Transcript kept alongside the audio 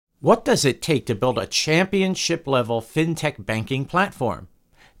What does it take to build a championship-level fintech banking platform?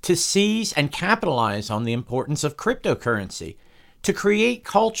 To seize and capitalize on the importance of cryptocurrency? To create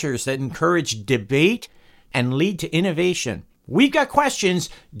cultures that encourage debate and lead to innovation? We've got questions.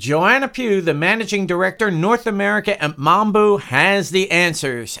 Joanna Pugh, the Managing Director, North America at Mambu, has the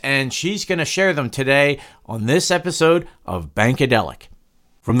answers, and she's going to share them today on this episode of Bankadelic.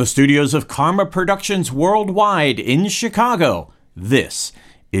 From the studios of Karma Productions Worldwide in Chicago, this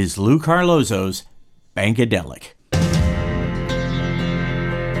is Lou Carlozo's Bankadelic.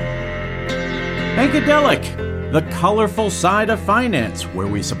 Bankadelic, the colorful side of finance, where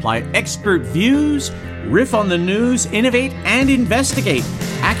we supply expert views, riff on the news, innovate, and investigate.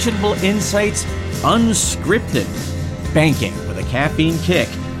 Actionable insights, unscripted. Banking with a caffeine kick.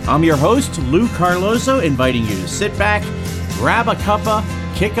 I'm your host, Lou Carlozo, inviting you to sit back, grab a cuppa,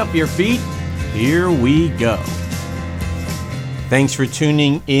 kick up your feet. Here we go. Thanks for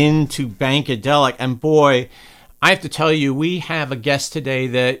tuning in to Bankadelic. And boy, I have to tell you, we have a guest today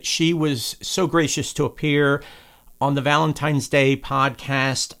that she was so gracious to appear on the Valentine's Day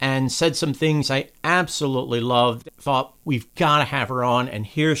podcast and said some things I absolutely loved. Thought we've got to have her on. And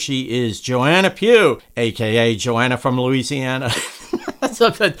here she is, Joanna Pugh, a.k.a. Joanna from Louisiana.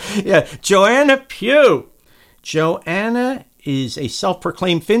 Yeah, Joanna Pugh. Joanna is a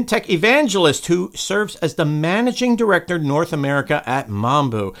self-proclaimed fintech evangelist who serves as the Managing Director, North America at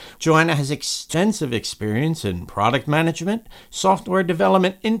Mambu. Joanna has extensive experience in product management, software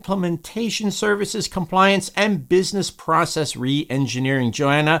development, implementation services, compliance, and business process re-engineering.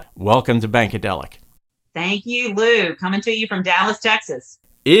 Joanna, welcome to Bankadelic. Thank you, Lou. Coming to you from Dallas, Texas.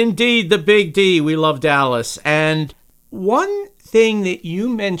 Indeed, the big D. We love Dallas. And one thing that you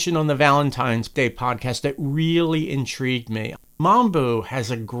mentioned on the Valentine's Day podcast that really intrigued me. Mambu has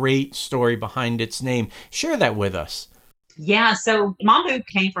a great story behind its name. Share that with us. Yeah, so Mambu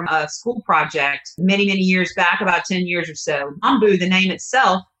came from a school project many years back, about 10 years or so. Mambu, the name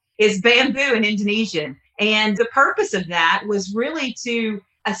itself, is bamboo in Indonesian. And the purpose of that was really to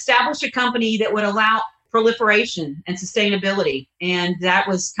establish a company that would allow proliferation and sustainability. And that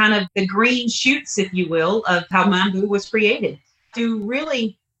was kind of the green shoots, if you will, of how Mambu was created, to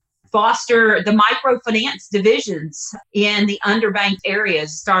really foster the microfinance divisions in the underbanked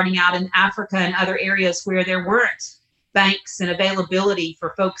areas, starting out in Africa and other areas where there weren't banks and availability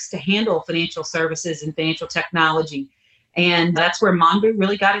for folks to handle financial services and financial technology. And that's where Mambu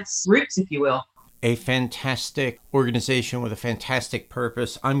really got its roots, if you will. A fantastic organization with a fantastic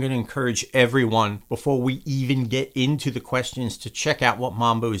purpose. I'm going to encourage everyone, before we even get into the questions, to check out what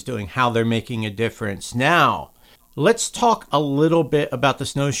Mambu is doing, how they're making a difference. Now, let's talk a little bit about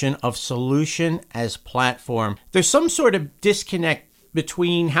this notion of solution as platform. There's some sort of disconnect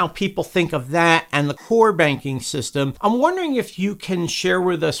between how people think of that and the core banking system. I'm wondering if you can share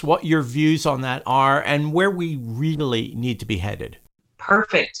with us what your views on that are and where we really need to be headed.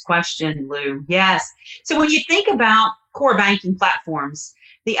 Perfect question, Lou. Yes. So when you think about core banking platforms,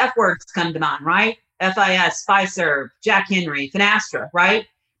 the F words come to mind, right? FIS, Fiserv, Jack Henry, Finastra, right?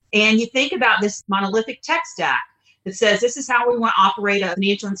 And you think about this monolithic tech stack that says this is how we want to operate a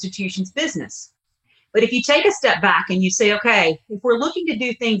financial institution's business. But if you take a step back and you say, okay, if we're looking to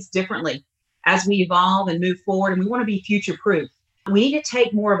do things differently as we evolve and move forward and we want to be future-proof, we need to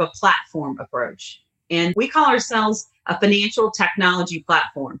take more of a platform approach. And we call ourselves a financial technology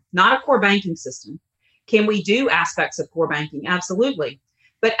platform, not a core banking system. Can we do aspects of core banking? Absolutely.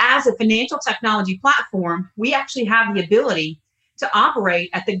 But as a financial technology platform, we actually have the ability to operate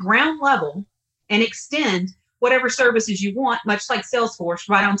at the ground level and extend whatever services you want, much like Salesforce,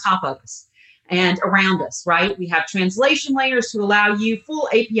 right on top of us and around us, right? We have translation layers to allow you full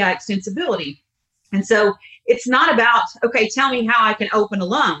API extensibility. And so it's not about, okay, tell me how I can open a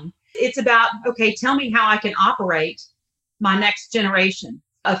loan. It's about, okay, tell me how I can operate my next generation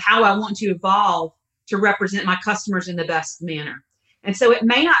of how I want to evolve to represent my customers in the best manner. And so it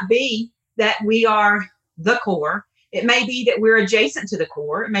may not be that we are the core. It may be that we're adjacent to the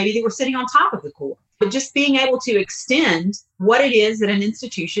core. It may be that we're sitting on top of the core. But just being able to extend what it is that an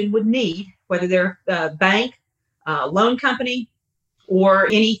institution would need, whether they're a bank, a loan company, or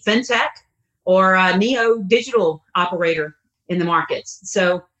any fintech or a neo-digital operator in the markets.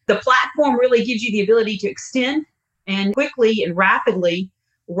 So the platform really gives you the ability to extend and quickly and rapidly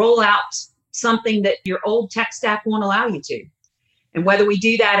roll out something that your old tech stack won't allow you to. And whether we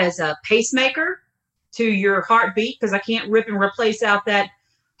do that as a pacemaker to your heartbeat, because I can't rip and replace out that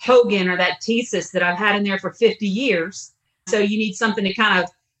Hogan or that TSYS that I've had in there for 50 years. So you need something to kind of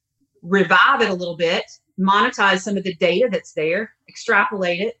revive it a little bit, monetize some of the data that's there,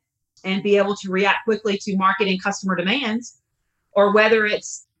 extrapolate it, and be able to react quickly to market and customer demands. Or whether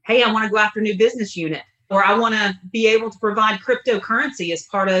it's hey, I want to go after a new business unit, or I want to be able to provide cryptocurrency as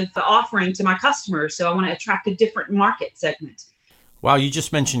part of the offering to my customers. So I want to attract a different market segment. Wow, you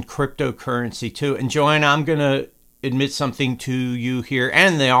just mentioned cryptocurrency too. And Joanna, I'm going to admit something to you here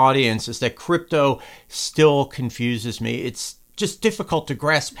and the audience, is that crypto still confuses me. It's just difficult to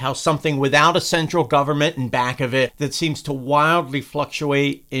grasp how something without a central government in back of it that seems to wildly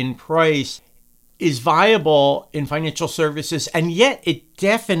fluctuate in price is viable in financial services, and yet it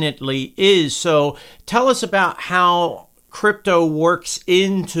definitely is. So tell us about how crypto works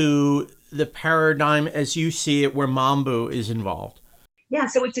into the paradigm as you see it, where Mambu is involved. Yeah,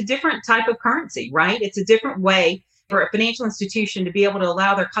 so it's a different type of currency, right? It's a different way for a financial institution to be able to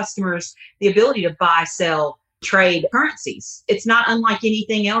allow their customers the ability to buy, sell, trade currencies. It's not unlike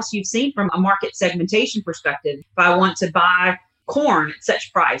anything else you've seen from a market segmentation perspective. If I want to buy corn at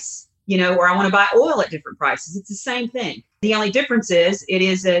such price, or I want to buy oil at different prices, it's the same thing. The only difference is it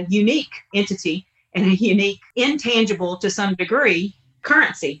is a unique entity and a unique, intangible to some degree,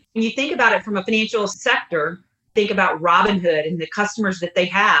 currency. When you think about it from a financial sector, think about Robinhood and the customers that they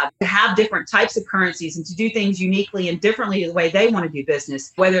have to have different types of currencies and to do things uniquely and differently the way they want to do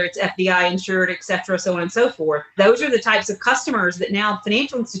business, whether it's FDI insured, et cetera, so on and so forth. Those are the types of customers that now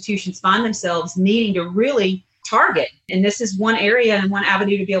financial institutions find themselves needing to really target. And this is one area and one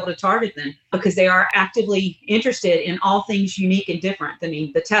avenue to be able to target them, because they are actively interested in all things unique and different. I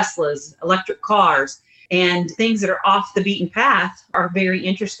mean, the Teslas, electric cars, and things that are off the beaten path are very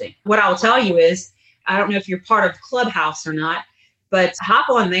interesting. What I will tell you is, I don't know if you're part of Clubhouse or not, but hop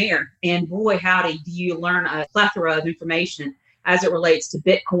on there and boy, howdy, do you learn a plethora of information as it relates to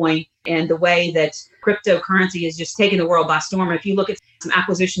Bitcoin and the way that cryptocurrency is just taking the world by storm. If you look at some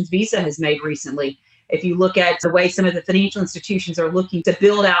acquisitions Visa has made recently, if you look at the way some of the financial institutions are looking to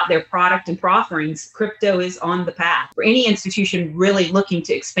build out their product and offerings, crypto is on the path for any institution really looking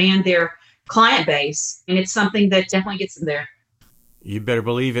to expand their client base. And it's something that definitely gets them there. You better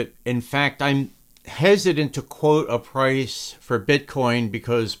believe it. In fact, I'm hesitant to quote a price for Bitcoin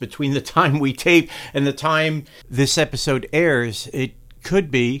because between the time we tape and the time this episode airs, it could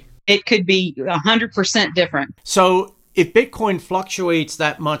be 100% different. So if Bitcoin fluctuates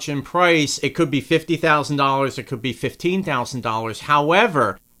that much in price, it could be $50,000, it could be $15,000.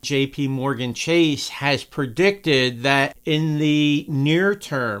 However, JP Morgan Chase has predicted that in the near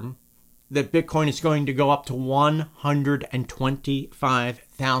term, that Bitcoin is going to go up to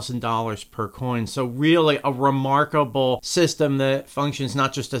 $125,000 per coin. So really a remarkable system that functions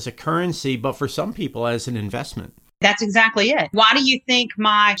not just as a currency, but for some people as an investment. That's exactly it. Why do you think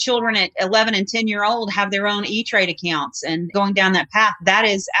my children at 11 and 10-year-old have their own E-Trade accounts and going down that path? That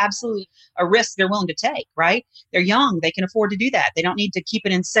is absolutely a risk they're willing to take, right? They're young. They can afford to do that. They don't need to keep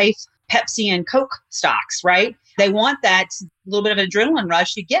it in safe Pepsi and Coke stocks, right? They want that little bit of adrenaline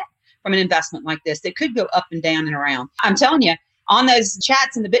rush you get from an investment like this that could go up and down and around. I'm telling you, on those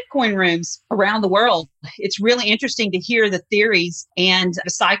chats in the Bitcoin rooms around the world, it's really interesting to hear the theories and the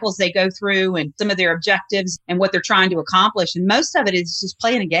cycles they go through and some of their objectives and what they're trying to accomplish. And most of it is just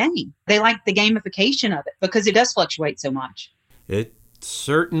playing a game. They like the gamification of it because it does fluctuate so much. It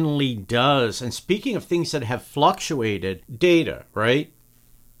certainly does. And speaking of things that have fluctuated, data, right?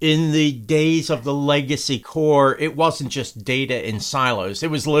 In the days of the legacy core, it wasn't just data in silos.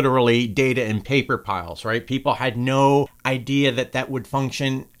 It was literally data in paper piles, right? People had no idea that that would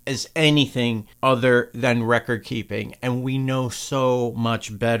function as anything other than record keeping. And we know so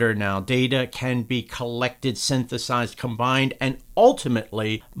much better now. Data can be collected, synthesized, combined, and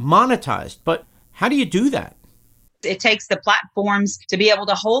ultimately monetized. But how do you do that? It takes the platforms to be able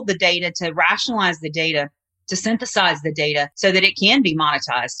to hold the data, to rationalize the data, to synthesize the data so that it can be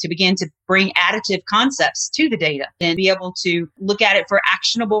monetized, to begin to bring additive concepts to the data and be able to look at it for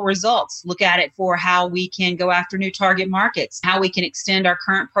actionable results, look at it for how we can go after new target markets, how we can extend our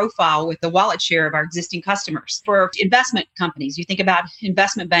current profile with the wallet share of our existing customers. For investment companies, you think about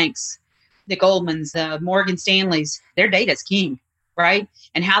investment banks, the Goldmans, the Morgan Stanleys, their data is king, right?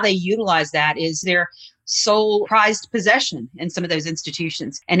 And how they utilize that is their sole prized possession in some of those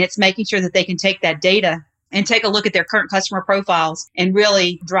institutions. And it's making sure that they can take that data and take a look at their current customer profiles and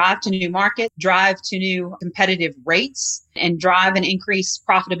really drive to new markets, drive to new competitive rates, and drive and increase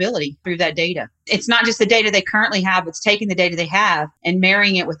profitability through that data. It's not just the data they currently have, it's taking the data they have and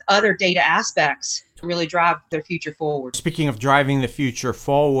marrying it with other data aspects to really drive their future forward. Speaking of driving the future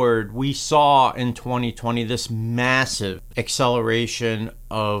forward, we saw in 2020 this massive acceleration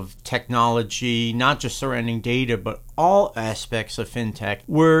of technology, not just surrounding data, but all aspects of fintech.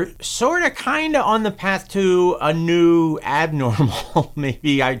 We're sort of kind of on the path to a new abnormal,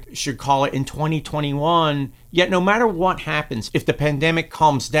 maybe I should call it, in 2021. Yet no matter what happens, if the pandemic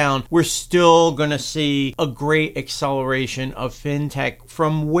calms down, we're still going to see a great acceleration of fintech.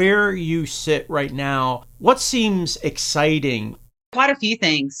 From where you sit right now, what seems exciting? Quite a few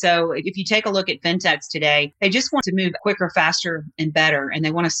things. So if you take a look at fintechs today, they just want to move quicker, faster, and better, and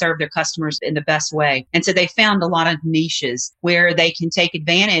they want to serve their customers in the best way. And so they found a lot of niches where they can take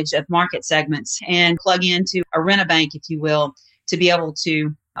advantage of market segments and plug into a rent-a-bank, if you will, to be able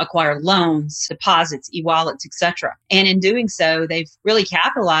to acquire loans, deposits, e-wallets, etc. And in doing so, they've really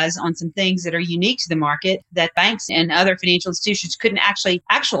capitalized on some things that are unique to the market that banks and other financial institutions couldn't actually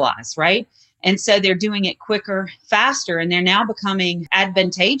actualize, right? And so they're doing it quicker, faster, and they're now becoming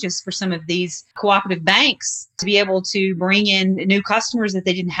advantageous for some of these cooperative banks to be able to bring in new customers that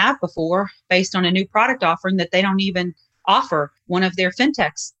they didn't have before based on a new product offering that they don't even offer one of their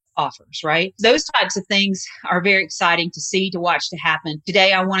fintechs offers, right? Those types of things are very exciting to see, to watch, to happen.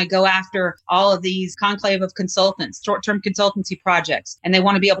 Today, I want to go after all of these conclave of consultants, short-term consultancy projects, and they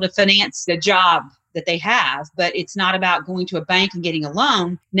want to be able to finance the job that they have, but it's not about going to a bank and getting a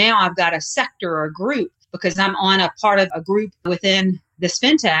loan. Now I've got a sector or a group because I'm on a part of a group within this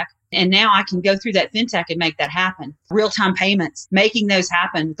fintech. And now I can go through that fintech and make that happen. Real-time payments, making those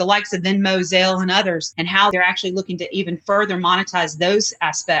happen, the likes of Venmo, Zelle, and others, and how they're actually looking to even further monetize those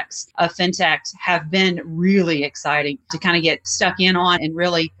aspects of fintech have been really exciting to kind of get stuck in on and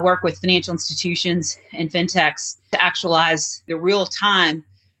really work with financial institutions and fintechs to actualize the real-time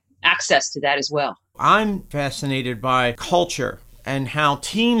access to that as well. I'm fascinated by culture and how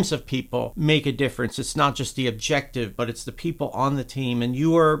teams of people make a difference. It's not just the objective, but it's the people on the team. And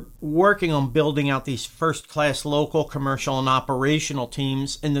you are working on building out these first-class local, commercial, and operational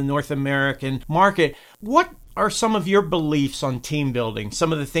teams in the North American market. What are some of your beliefs on team building,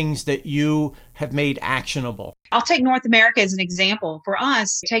 some of the things that you have made actionable? I'll take North America as an example. For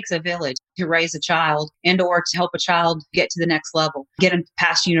us, it takes a village to raise a child and or to help a child get to the next level, get them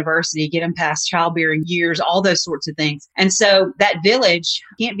past university, get them past childbearing years, all those sorts of things. And so that village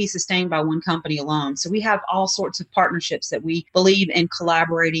can't be sustained by one company alone. So we have all sorts of partnerships that we believe in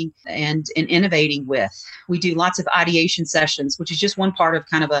collaborating and in innovating with. We do lots of ideation sessions, which is just one part of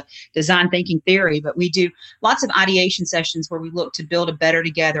kind of a design thinking theory, but we do lots of ideation sessions where we look to build a better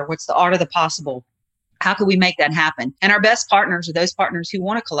together. What's the art of the possible? How can we make that happen? And our best partners are those partners who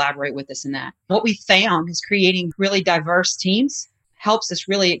want to collaborate with us in that. What we found is creating really diverse teams helps us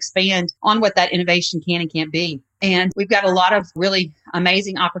really expand on what that innovation can and can't be. And we've got a lot of really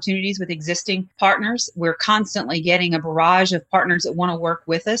amazing opportunities with existing partners. We're constantly getting a barrage of partners that want to work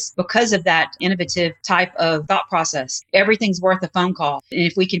with us because of that innovative type of thought process. Everything's worth a phone call. And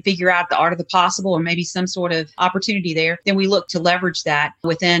if we can figure out the art of the possible or maybe some sort of opportunity there, then we look to leverage that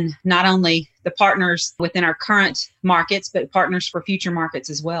within not only the partners within our current markets, but partners for future markets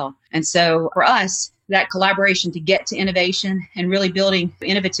as well. And so for us, that collaboration to get to innovation and really building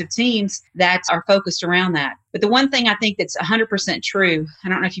innovative teams that are focused around that. But the one thing I think that's 100% true, I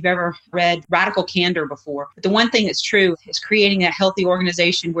don't know if you've ever read Radical Candor before, but the one thing that's true is creating a healthy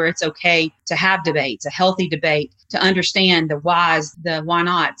organization where it's okay to have debates, a healthy debate, to understand the whys, the why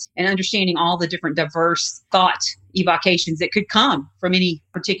nots, and understanding all the different diverse thought evocations that could come from any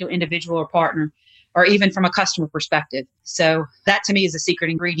particular individual or partner, or even from a customer perspective. So that to me is a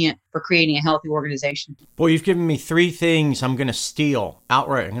secret ingredient for creating a healthy organization. Boy, you've given me three things I'm going to steal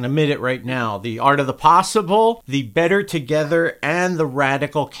outright. I'm going to admit it right now. The art of the possible, the better together, and the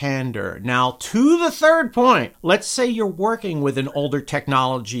radical candor. Now, to the third point, let's say you're working with an older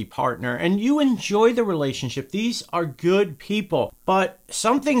technology partner and you enjoy the relationship. These are good people, but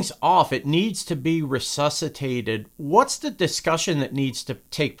something's off. It needs to be resuscitated. What's the discussion that needs to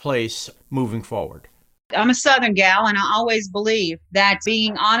take place moving forward? I'm a Southern gal, and I always believe that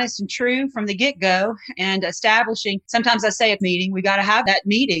being honest and true from the get-go and establishing, sometimes I say at meeting, we got to have that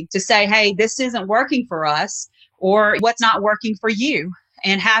meeting to say, hey, this isn't working for us, or what's not working for you,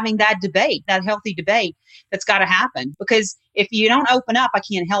 and having that debate, that healthy debate that's got to happen. Because if you don't open up, I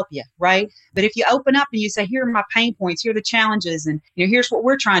can't help you, right? But if you open up and you say, here are my pain points, here are the challenges, and here's what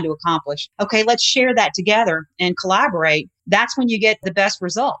we're trying to accomplish. Okay, let's share that together and collaborate. That's when you get the best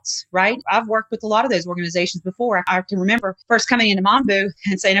results, right? I've worked with a lot of those organizations before. I can remember first coming into Mambu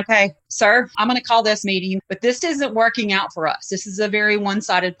and saying, okay, sir, I'm going to call this meeting, but this isn't working out for us. This is a very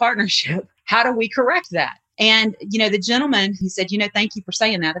one-sided partnership. How do we correct that? And, the gentleman, he said, thank you for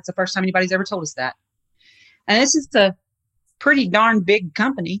saying that. That's the first time anybody's ever told us that. And this is a pretty darn big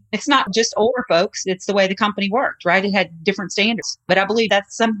company. It's not just older folks. It's the way the company worked, right? It had different standards. But I believe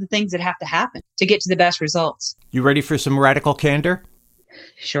that's some of the things that have to happen to get to the best results. You ready for some radical candor?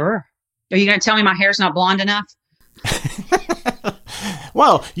 Sure. Are you going to tell me my hair's not blonde enough?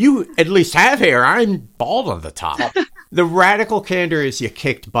 Well, you at least have hair. I'm bald on the top. The radical candor is you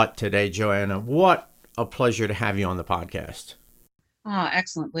kicked butt today, Joanna. What a pleasure to have you on the podcast. Oh,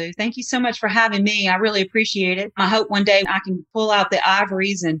 excellent, Lou. Thank you so much for having me. I really appreciate it. I hope one day I can pull out the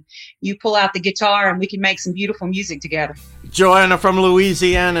ivories and you pull out the guitar and we can make some beautiful music together. Joanna from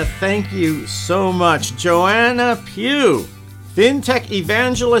Louisiana, thank you so much. Joanna Pugh, FinTech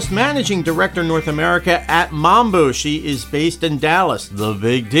Evangelist Managing Director North America at Mambu. She is based in Dallas, the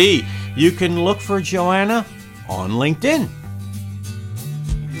Big D. You can look for Joanna on LinkedIn.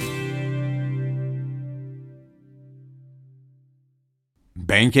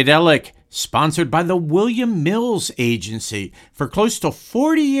 Bankadelic, sponsored by the William Mills Agency. For close to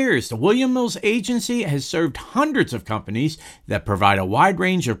 40 years, the William Mills Agency has served hundreds of companies that provide a wide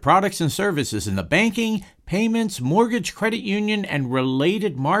range of products and services in the banking, payments, mortgage, credit union, and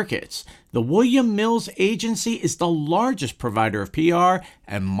related markets. The William Mills Agency is the largest provider of PR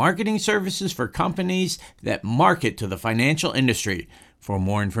and marketing services for companies that market to the financial industry. For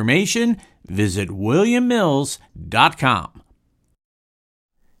more information, visit williammills.com.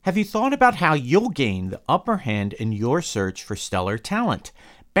 Have you thought about how you'll gain the upper hand in your search for stellar talent?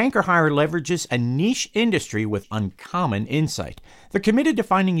 Banker Hire leverages a niche industry with uncommon insight. They're committed to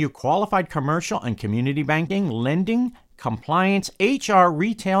finding you qualified commercial and community banking, lending, compliance, HR,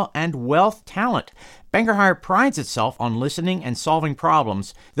 retail, and wealth talent. Banker Hire prides itself on listening and solving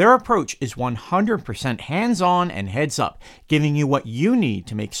problems. Their approach is 100% hands-on and heads-up, giving you what you need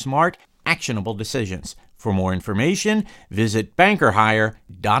to make smart, actionable decisions. For more information, visit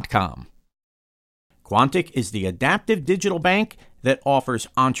bankerhire.com. Quantic is the adaptive digital bank that offers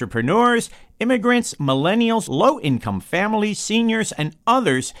entrepreneurs, immigrants, millennials, low-income families, seniors, and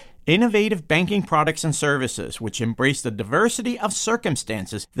others innovative banking products and services which embrace the diversity of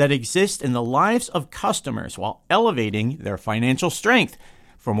circumstances that exist in the lives of customers while elevating their financial strength.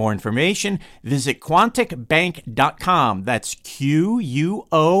 For more information, visit quanticbank.com. That's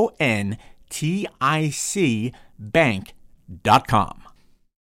QUONTIC bank.com.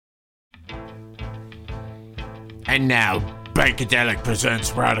 And now, Bankadelic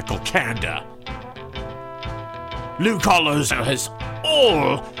presents Radical Candor. Lou Collins has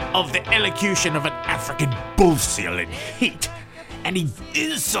all of the elocution of an African bull seal in heat, and he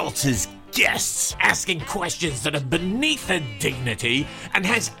insults his guests, asking questions that are beneath their dignity, and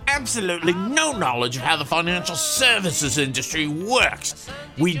has absolutely no knowledge of how the financial services industry works.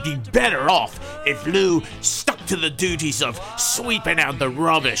 We'd be better off if Lou stuck to the duties of sweeping out the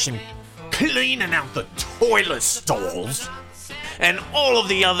rubbish and cleaning out the toilet stalls and all of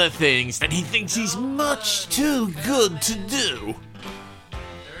the other things that he thinks he's much too good to do.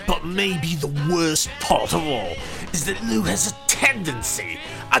 But maybe the worst part of all is that Lou has a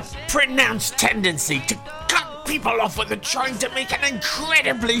pronounced tendency to cut people off when they're trying to make an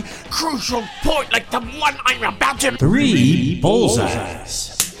incredibly crucial point like the one I'm about to... 3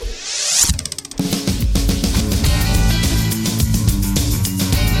 bullseyes.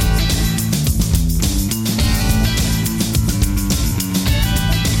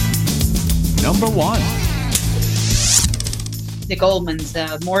 Number 1. The Goldmans,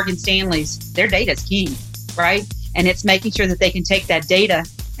 the Morgan Stanleys, their data is king, right? And it's making sure that they can take that data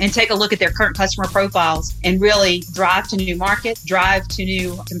and take a look at their current customer profiles and really drive to new market, drive to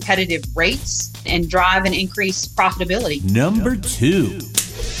new competitive rates, and drive and increase profitability. Number 2.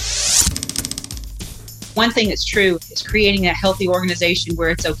 One thing that's true is creating a healthy organization where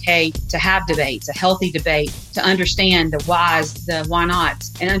it's okay to have debates, a healthy debate, to understand the whys, the why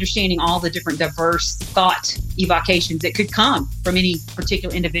nots, and understanding all the different diverse thought evocations that could come from any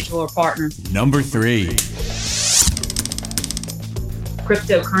particular individual or partner. Number 3.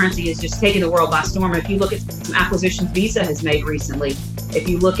 Cryptocurrency is just taking the world by storm. If you look at some acquisitions Visa has made recently, if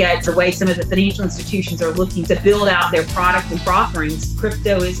you look at the way some of the financial institutions are looking to build out their product and offerings,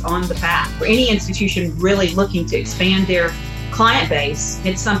 crypto is on the path. For any institution really looking to expand their client base,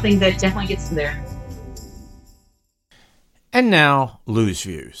 it's something that definitely gets them there. And now, Lou's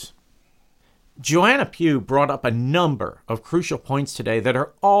views. Joanna Pugh brought up a number of crucial points today that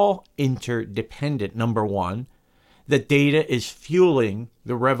are all interdependent. Number 1, that data is fueling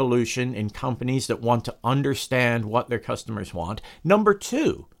the revolution in companies that want to understand what their customers want. Number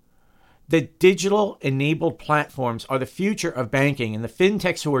 2, that digital-enabled platforms are the future of banking, and the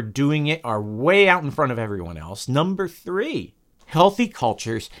fintechs who are doing it are way out in front of everyone else. Number 3, healthy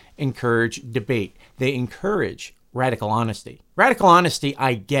cultures encourage debate. They encourage radical honesty. Radical honesty,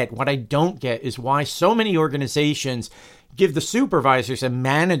 I get. What I don't get is why so many organizations give the supervisors and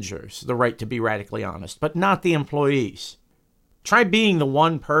managers the right to be radically honest, but not the employees. Try being the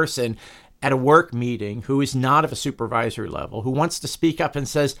one person at a work meeting who is not of a supervisory level, who wants to speak up and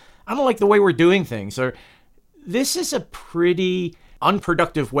says, I don't like the way we're doing things, or this is a pretty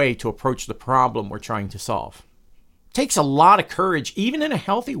unproductive way to approach the problem we're trying to solve. It takes a lot of courage, even in a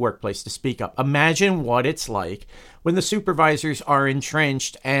healthy workplace, to speak up. Imagine what it's like when the supervisors are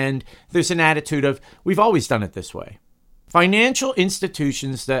entrenched and there's an attitude of, we've always done it this way. Financial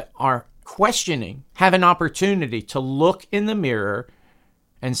institutions that are questioning have an opportunity to look in the mirror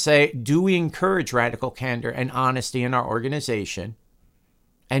and say, do we encourage radical candor and honesty in our organization?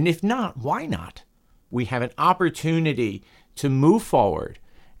 And if not, why not? We have an opportunity to move forward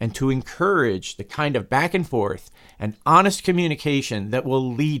and to encourage the kind of back and forth and honest communication that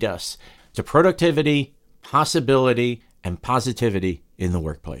will lead us to productivity, possibility, and positivity in the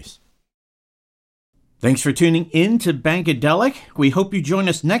workplace. Thanks for tuning in to Bankadelic. We hope you join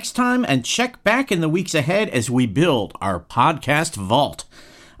us next time and check back in the weeks ahead as we build our podcast vault.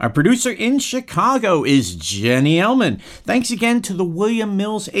 Our producer in Chicago is Jenny Ellman. Thanks again to the William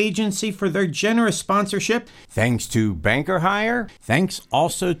Mills Agency for their generous sponsorship. Thanks to Banker Hire. Thanks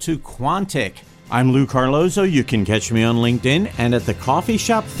also to Quantic. I'm Lou Carlozo. You can catch me on LinkedIn and at the coffee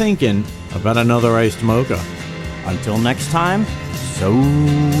shop thinking about another iced mocha. Until next time, so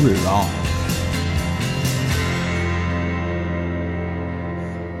long.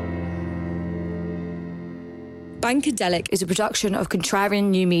 Bankadelic is a production of Contrarian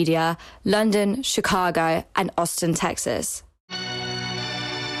New Media, London, Chicago, and Austin, Texas.